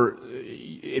 or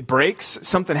it breaks,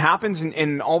 something happens,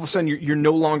 and all of a sudden you're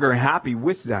no longer happy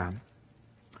with that.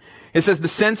 It says the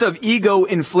sense of ego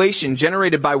inflation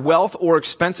generated by wealth or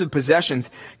expensive possessions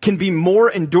can be more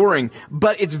enduring,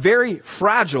 but it's very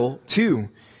fragile too.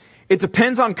 It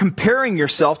depends on comparing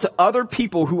yourself to other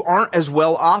people who aren't as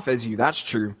well off as you. That's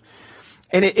true.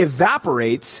 And it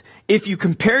evaporates if you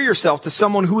compare yourself to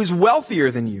someone who is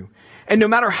wealthier than you. And no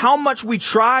matter how much we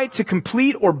try to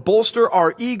complete or bolster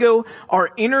our ego,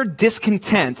 our inner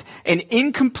discontent and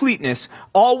incompleteness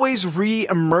always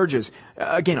re-emerges.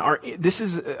 Again, this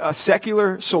is a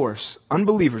secular source,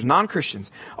 unbelievers,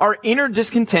 non-Christians. Our inner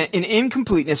discontent and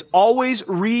incompleteness always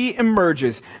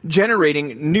re-emerges,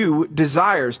 generating new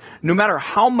desires. No matter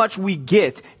how much we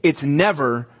get, it's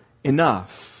never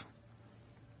enough.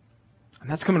 And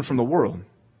that's coming from the world.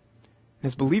 And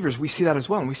as believers, we see that as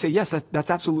well. And we say, yes, that's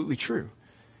absolutely true.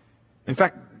 In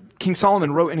fact, King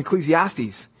Solomon wrote in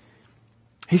Ecclesiastes,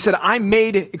 he said, I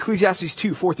made, Ecclesiastes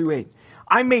 2, 4 through 8,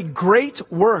 I made great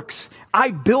works. I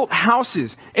built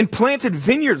houses and planted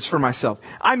vineyards for myself.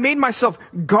 I made myself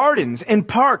gardens and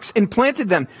parks and planted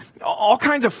them, all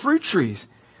kinds of fruit trees.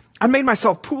 I made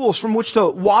myself pools from which to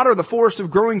water the forest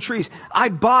of growing trees. I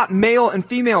bought male and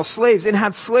female slaves and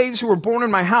had slaves who were born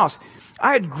in my house.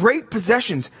 I had great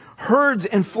possessions, herds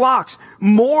and flocks,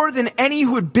 more than any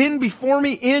who had been before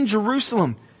me in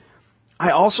Jerusalem.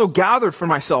 I also gathered for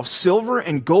myself silver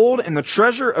and gold and the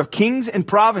treasure of kings and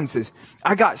provinces.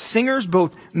 I got singers,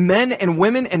 both men and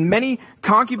women, and many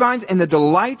concubines, and the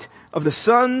delight of the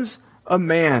sons of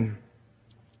man.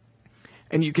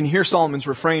 And you can hear Solomon's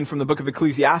refrain from the book of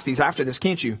Ecclesiastes after this,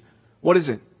 can't you? What is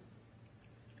it?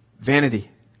 Vanity.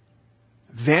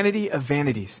 Vanity of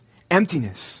vanities.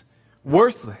 Emptiness.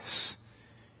 Worthless.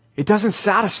 It doesn't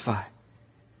satisfy.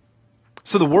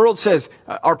 So the world says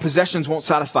our possessions won't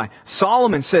satisfy.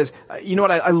 Solomon says, you know what,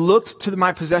 I looked to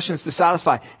my possessions to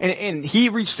satisfy. And he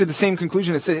reached to the same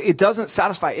conclusion. It says it doesn't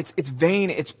satisfy. It's vain.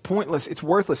 It's pointless. It's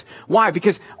worthless. Why?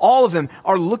 Because all of them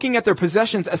are looking at their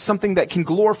possessions as something that can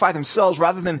glorify themselves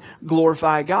rather than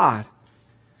glorify God.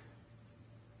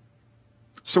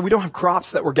 So we don't have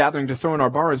crops that we're gathering to throw in our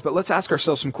barns, but let's ask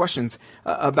ourselves some questions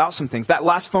about some things. That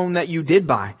last phone that you did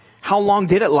buy, How long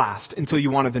did it last until you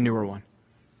wanted the newer one?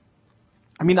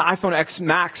 I mean, the iPhone X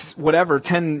Max, whatever,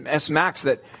 10s Max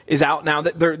that is out now,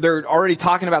 that they're already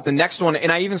talking about the next one.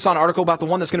 And I even saw an article about the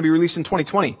one that's going to be released in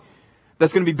 2020.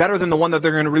 That's going to be better than the one that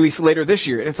they're going to release later this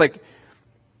year. And it's like,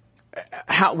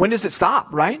 when does it stop,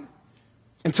 right?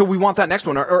 Until we want that next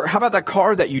one. Or how about that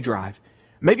car that you drive?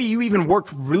 Maybe you even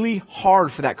worked really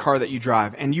hard for that car that you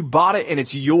drive, and you bought it and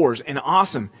it's yours, and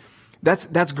awesome.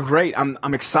 That's great.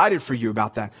 I'm excited for you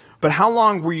about that. But how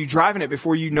long were you driving it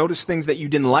before you noticed things that you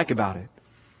didn't like about it?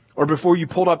 Or before you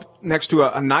pulled up next to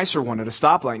a nicer one at a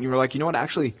stoplight and you were like, you know what,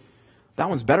 actually, that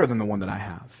one's better than the one that I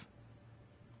have.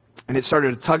 And it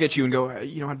started to tug at you and go,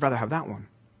 you know, I'd rather have that one.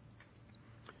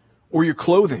 Or your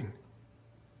clothing,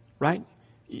 right?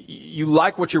 You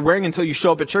like what you're wearing until you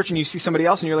show up at church and you see somebody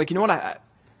else and you're like, you know what,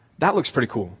 that looks pretty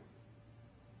cool.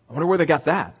 I wonder where they got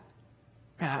that.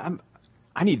 Man,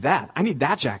 I need that. I need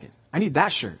that jacket. I need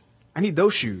that shirt. I need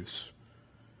those shoes.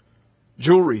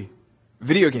 Jewelry.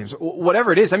 Video games,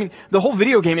 whatever it is. I mean, the whole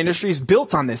video game industry is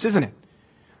built on this, isn't it?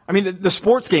 I mean, the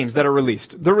sports games that are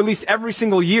released, they're released every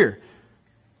single year.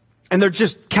 And they're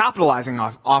just capitalizing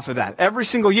off of that every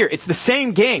single year. It's the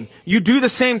same game. You do the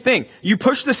same thing. You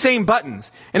push the same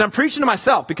buttons. And I'm preaching to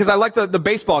myself because I like the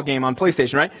baseball game on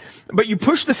PlayStation, right? But you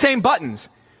push the same buttons.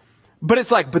 But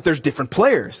it's like, but there's different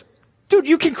players. Dude,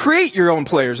 you can create your own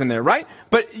players in there, right?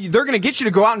 But they're going to get you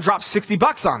to go out and drop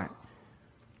 $60 on it.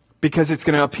 Because it's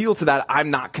going to appeal to that,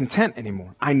 I'm not content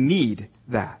anymore. I need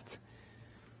that.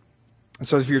 And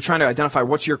so if you're trying to identify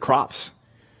what's your crops,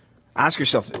 ask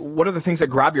yourself, what are the things that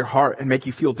grab your heart and make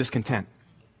you feel discontent?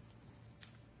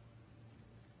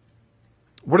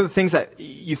 What are the things that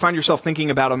you find yourself thinking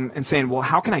about them and saying, well,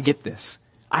 how can I get this?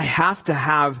 I have to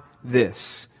have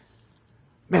this.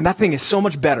 Man, that thing is so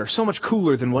much better, so much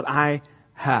cooler than what I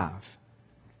have.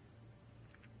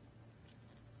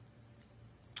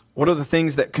 What are the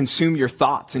things that consume your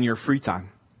thoughts in your free time?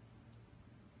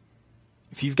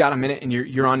 If you've got a minute and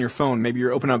you're on your phone, maybe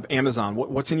you're opening up Amazon,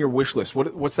 what's in your wish list?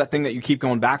 What's that thing that you keep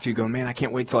going back to, going, man, I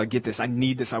can't wait till I get this. I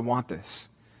need this. I want this.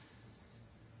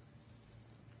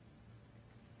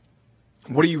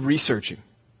 What are you researching?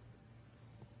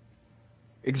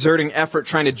 Exerting effort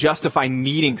trying to justify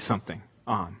needing something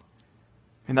on.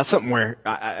 And that's something where,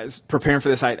 I was preparing for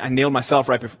this, I nailed myself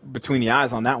right between the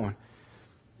eyes on that one.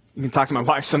 You can talk to my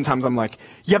wife. Sometimes I'm like,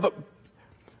 yeah, but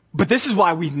this is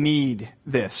why we need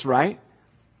this, right?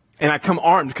 And I come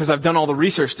armed because I've done all the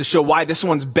research to show why this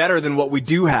one's better than what we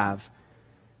do have.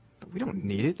 But we don't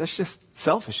need it. That's just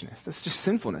selfishness. That's just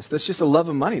sinfulness. That's just a love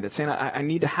of money that's saying, I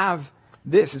need to have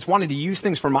this. It's wanting to use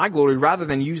things for my glory rather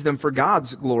than use them for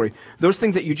God's glory. Those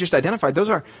things that you just identified, those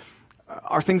are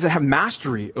things that have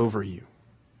mastery over you,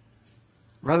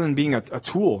 rather than being a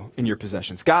tool in your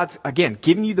possessions. God's, again,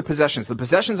 giving you the possessions. The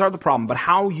possessions are the problem, but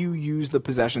how you use the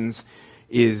possessions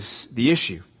is the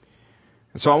issue.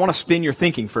 And so I want to spin your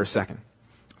thinking for a second.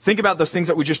 Think about those things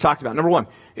that we just talked about. Number one,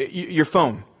 your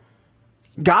phone.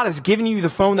 God has given you the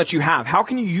phone that you have. How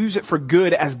can you use it for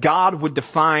good as God would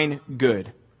define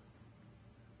good?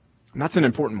 And that's an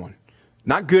important one.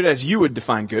 Not good as you would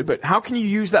define good, but how can you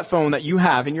use that phone that you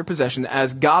have in your possession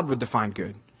as God would define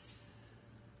good?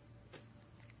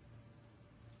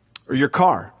 Or your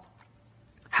car.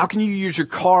 How can you use your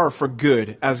car for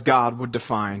good as God would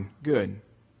define good?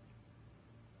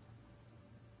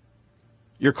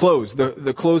 Your clothes,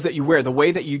 the clothes that you wear, the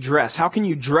way that you dress. How can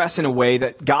you dress in a way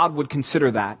that God would consider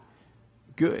that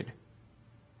good?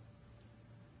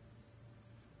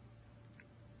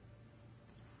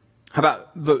 How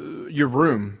about your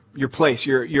room, your place,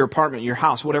 your apartment, your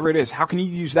house, whatever it is? How can you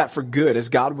use that for good as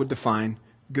God would define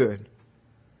good?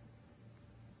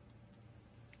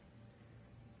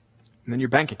 And then your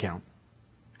bank account.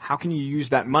 How can you use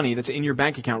that money that's in your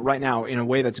bank account right now in a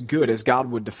way that's good as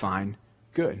God would define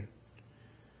good?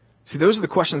 See, those are the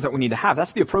questions that we need to have.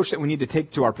 That's the approach that we need to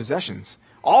take to our possessions.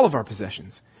 All of our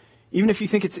possessions. Even if you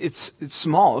think it's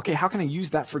small, okay, how can I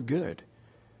use that for good?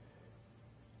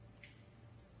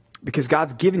 Because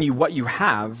God's given you what you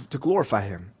have to glorify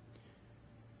Him.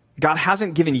 God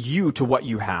hasn't given you to what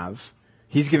you have.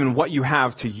 He's given what you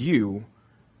have to you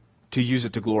to use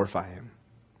it to glorify Him.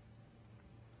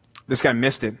 This guy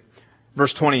missed it.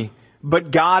 Verse 20,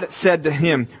 but God said to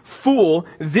him, fool,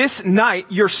 this night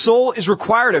your soul is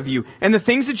required of you, and the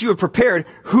things that you have prepared,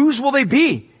 whose will they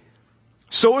be?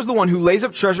 So is the one who lays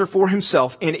up treasure for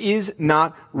himself and is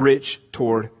not rich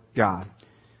toward God.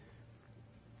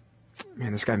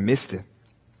 Man, this guy missed it.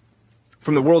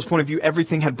 From the world's point of view,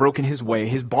 everything had broken his way.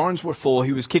 His barns were full.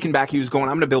 He was kicking back. He was going,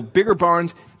 I'm going to build bigger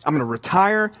barns. I'm going to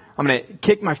retire. I'm going to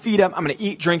kick my feet up. I'm going to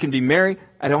eat, drink, and be merry.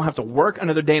 I don't have to work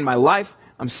another day in my life.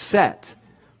 I'm set.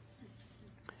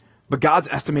 But God's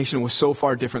estimation was so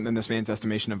far different than this man's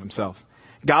estimation of himself.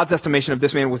 God's estimation of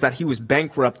this man was that he was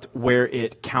bankrupt where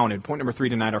it counted. Point number 3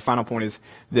 tonight, our final point is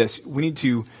this. We need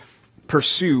to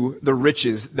pursue the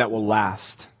riches that will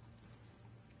last.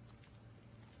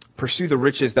 Pursue the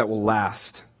riches that will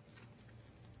last.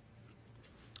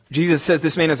 Jesus says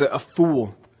this man is a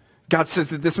fool. God says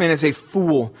that this man is a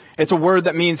fool. It's a word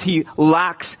that means he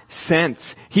lacks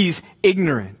sense. He's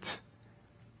ignorant.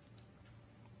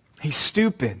 He's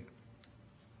stupid.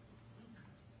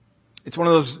 It's one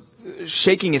of those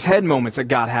shaking his head moments that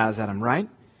God has at him, right?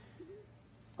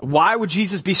 Why would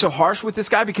Jesus be so harsh with this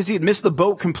guy? Because he had missed the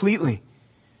boat completely.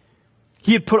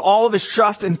 He had put all of his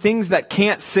trust in things that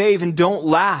can't save and don't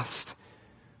last.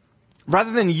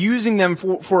 Rather than using them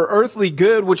for earthly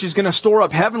good, which is going to store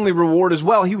up heavenly reward as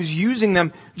well, he was using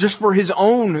them just for his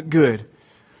own good,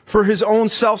 for his own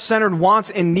self-centered wants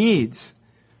and needs.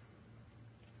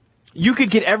 You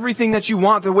could get everything that you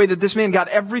want the way that this man got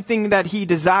everything that he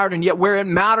desired, and yet where it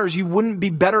matters, you wouldn't be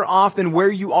better off than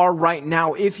where you are right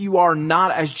now if you are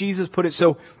not, as Jesus put it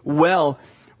so well,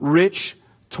 rich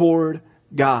toward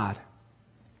God.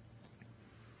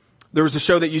 There was a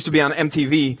show that used to be on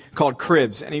MTV called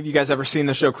Cribs. Any of you guys ever seen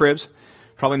the show Cribs?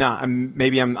 Probably not.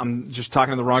 Maybe I'm just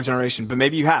talking to the wrong generation, but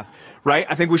maybe you have, right?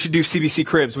 I think we should do CBC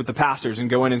Cribs with the pastors and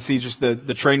go in and see just the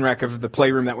train wreck of the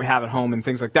playroom that we have at home and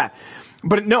things like that.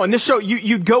 But no, in this show,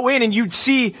 you'd go in and you'd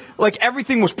see like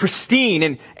everything was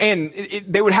pristine and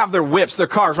they would have their whips, their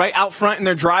cars right out front in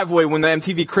their driveway when the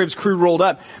MTV Cribs crew rolled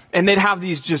up, and they'd have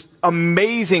these just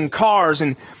amazing cars,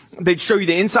 and they'd show you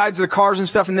the insides of the cars and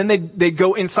stuff, and then they'd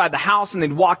go inside the house and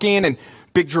they'd walk in and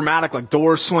big dramatic like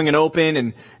doors swinging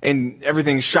open and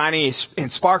everything's shiny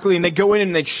and sparkly, and they'd go in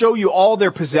and they'd show you all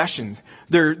their possessions,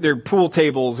 their pool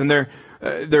tables and their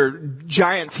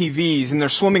giant TVs and their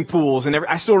swimming pools. And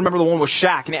I still remember the one with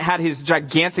Shaq, and it had his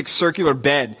gigantic circular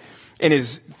bed in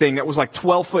his thing that was like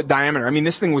 12-foot diameter. I mean,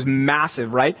 this thing was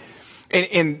massive, right?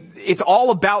 And it's all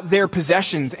about their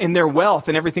possessions and their wealth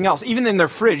and everything else. Even in their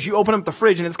fridge, you open up the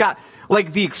fridge and it's got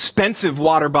like the expensive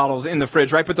water bottles in the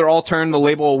fridge, right? But they're all turned the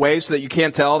label away so that you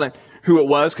can't tell that who it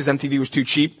was, because MTV was too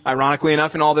cheap, ironically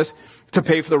enough, and all this to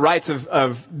pay for the rights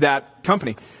of that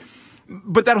company.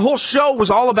 But that whole show was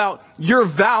all about your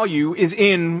value is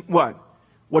in what?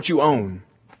 What you own.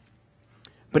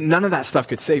 But none of that stuff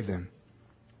could save them.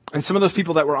 And some of those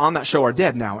people that were on that show are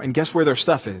dead now. And guess where their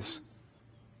stuff is?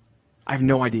 I have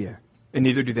no idea. And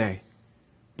neither do they.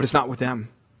 But it's not with them.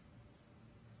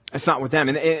 It's not with them.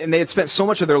 And they had spent so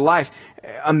much of their life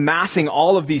amassing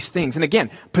all of these things. And again,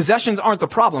 possessions aren't the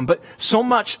problem, but so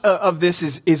much of this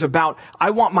is about,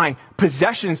 I want my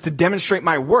possessions to demonstrate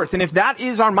my worth. And if that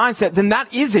is our mindset, then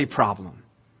that is a problem.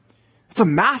 It's a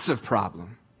massive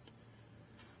problem.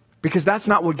 Because that's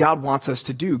not what God wants us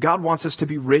to do. God wants us to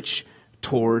be rich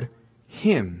toward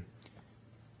Him.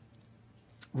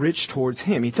 Rich towards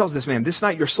Him. He tells this man, this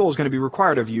night your soul is going to be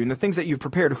required of you, and the things that you've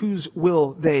prepared, whose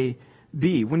will they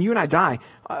be? When you and I die,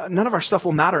 none of our stuff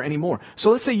will matter anymore.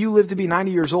 So let's say you live to be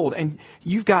 90 years old and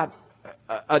you've got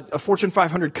a Fortune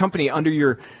 500 company under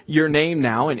your name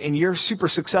now, and you're super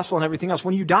successful and everything else.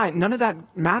 When you die, none of that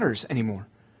matters anymore.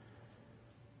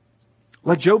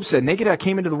 Like Job said, naked I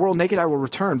came into the world, naked I will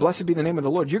return. Blessed be the name of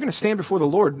the Lord. You're going to stand before the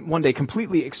Lord one day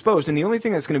completely exposed, and the only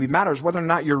thing that's going to be matter is whether or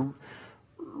not you're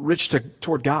rich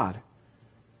toward God.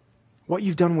 What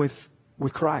you've done with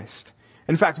Christ.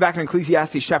 In fact, back in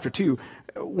Ecclesiastes chapter 2,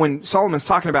 when Solomon's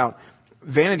talking about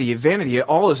vanity,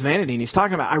 all is vanity, and he's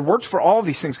talking about, I worked for all of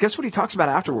these things. Guess what he talks about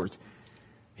afterwards?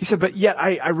 He said, but yet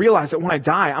I realize that when I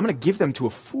die, I'm going to give them to a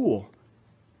fool.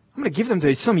 I'm going to give them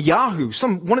to some yahoo,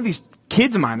 one of these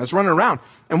kids of mine that's running around.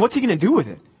 And what's he going to do with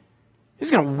it?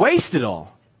 He's going to waste it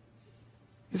all.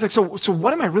 He's like, so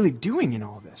what am I really doing in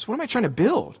all this? What am I trying to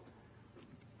build?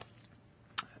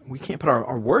 We can't put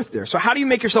our worth there. So how do you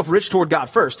make yourself rich toward God?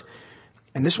 First,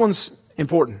 and this one's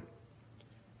important.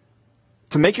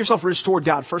 To make yourself rich toward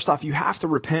God, first off, you have to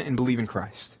repent and believe in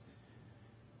Christ.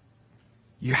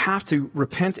 You have to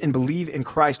repent and believe in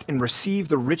Christ and receive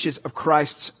the riches of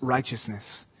Christ's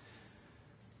righteousness.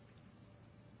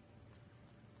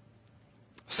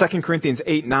 2 Corinthians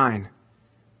 8:9.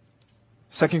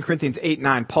 2 Corinthians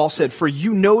 8:9, Paul said, for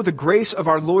you know the grace of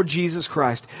our Lord Jesus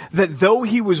Christ, that though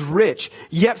he was rich,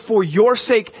 yet for your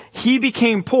sake he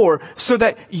became poor, so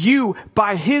that you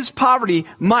by his poverty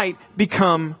might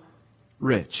become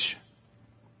rich.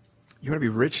 You want to be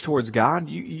rich towards God?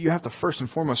 You have to first and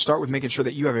foremost start with making sure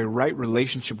that you have a right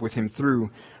relationship with Him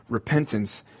through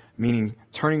repentance, meaning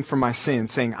turning from my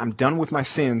sins, saying, I'm done with my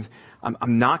sins.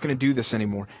 I'm not going to do this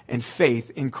anymore. And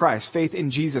faith in Christ, faith in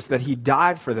Jesus, that He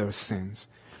died for those sins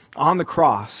on the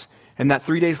cross, and that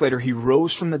 3 days later he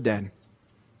rose from the dead.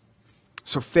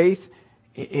 So faith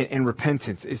and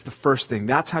repentance is the first thing.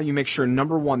 That's how you make sure,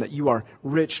 number one, that you are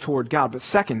rich toward God. But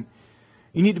second,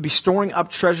 you need to be storing up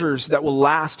treasures that will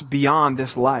last beyond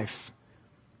this life.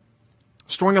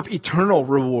 Storing up eternal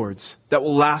rewards that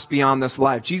will last beyond this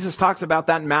life. Jesus talks about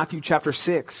that in Matthew chapter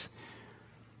 6,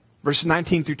 verses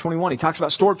 19 through 21. He talks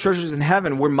about store up treasures in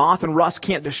heaven where moth and rust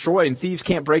can't destroy and thieves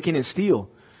can't break in and steal.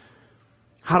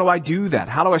 How do I do that?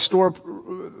 How do I store up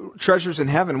treasures in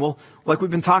heaven? Well, like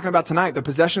we've been talking about tonight, the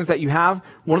possessions that you have,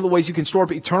 one of the ways you can store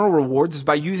up eternal rewards is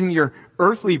by using your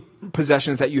earthly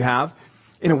possessions that you have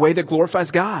in a way that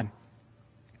glorifies God.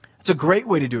 It's a great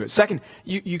way to do it. Second,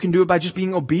 you can do it by just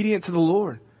being obedient to the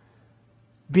Lord.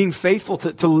 Being faithful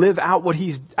to live out what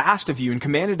He's asked of you and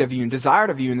commanded of you and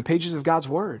desired of you in the pages of God's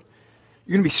Word.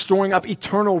 You're going to be storing up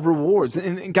eternal rewards.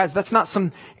 And guys, that's not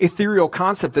some ethereal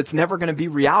concept that's never going to be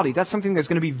reality. That's something that's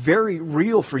going to be very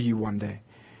real for you one day.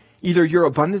 Either your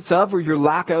abundance of or your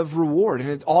lack of reward. And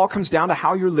it all comes down to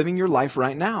how you're living your life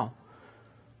right now.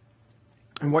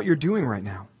 And what you're doing right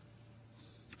now.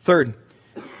 Third,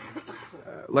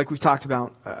 like we've talked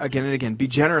about again and again, be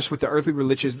generous with the earthly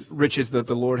riches that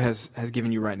the Lord has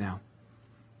given you right now.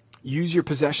 Use your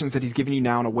possessions that He's given you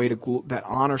now in a way that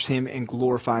honors Him and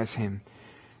glorifies Him.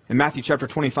 In Matthew chapter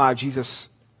 25, Jesus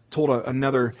told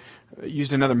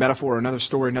used another metaphor, another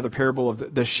story, another parable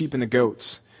of the sheep and the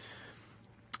goats.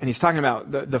 And He's talking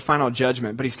about the final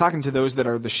judgment, but He's talking to those that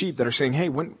are the sheep that are saying, hey,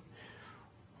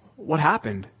 what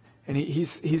happened? And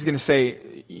he's going to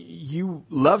say, you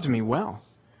loved me well.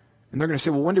 And they're going to say,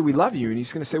 well, when did we love you? And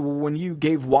He's going to say, well, when you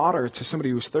gave water to somebody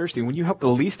who was thirsty, when you helped the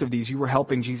least of these, you were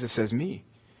helping Jesus as me.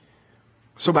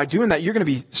 So by doing that, you're going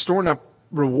to be storing up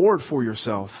reward for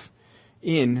yourself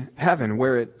in heaven,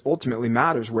 where it ultimately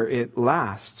matters, where it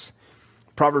lasts.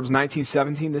 Proverbs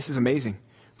 19:17, this is amazing.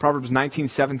 Proverbs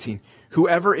 19:17,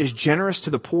 whoever is generous to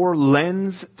the poor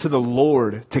lends to the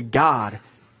Lord, to God,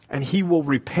 and He will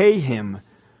repay him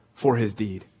for his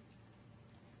deed.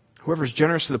 Whoever is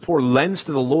generous to the poor lends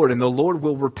to the Lord, and the Lord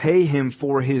will repay him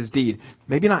for his deed.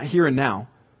 Maybe not here and now,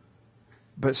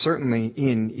 but certainly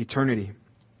in eternity.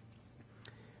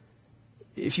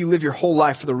 If you live your whole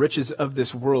life for the riches of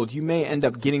this world, you may end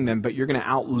up getting them, but you're going to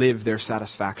outlive their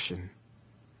satisfaction.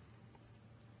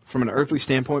 From an earthly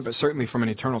standpoint, but certainly from an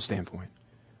eternal standpoint.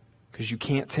 Because you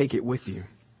can't take it with you.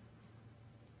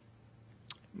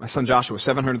 My son Joshua,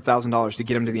 $700,000 to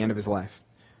get him to the end of his life.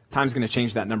 Time's going to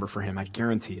change that number for him. I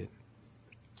guarantee it.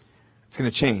 It's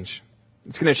going to change.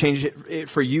 It's going to change it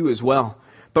for you as well.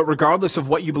 But regardless of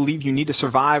what you believe you need to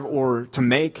survive or to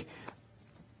make,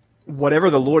 whatever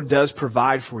the Lord does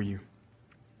provide for you,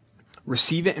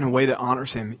 receive it in a way that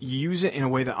honors Him. Use it in a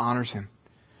way that honors Him.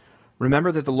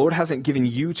 Remember that the Lord hasn't given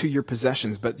you to your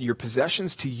possessions, but your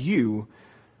possessions to you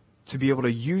to be able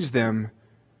to use them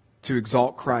to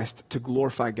exalt Christ, to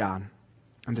glorify God,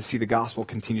 and to see the gospel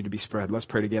continue to be spread. Let's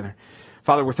pray together.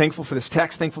 Father, we're thankful for this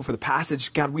text, thankful for the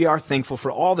passage. God, we are thankful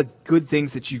for all the good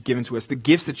things that You've given to us, the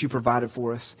gifts that You provided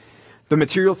for us, the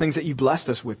material things that You've blessed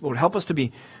us with. Lord, help us to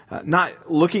be not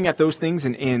looking at those things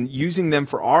and using them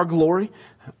for our glory,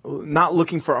 not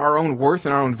looking for our own worth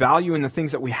and our own value in the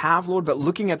things that we have, Lord, but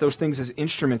looking at those things as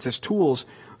instruments, as tools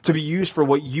to be used for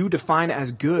what You define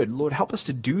as good. Lord, help us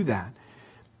to do that.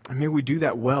 And may we do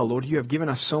that well. Lord, You have given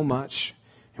us so much,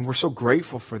 and we're so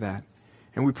grateful for that.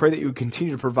 And we pray that You would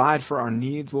continue to provide for our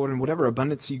needs, Lord, and whatever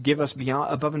abundance You give us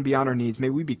above and beyond our needs, may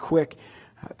we be quick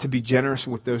to be generous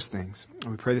with those things.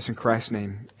 And we pray this in Christ's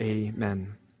name.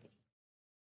 Amen.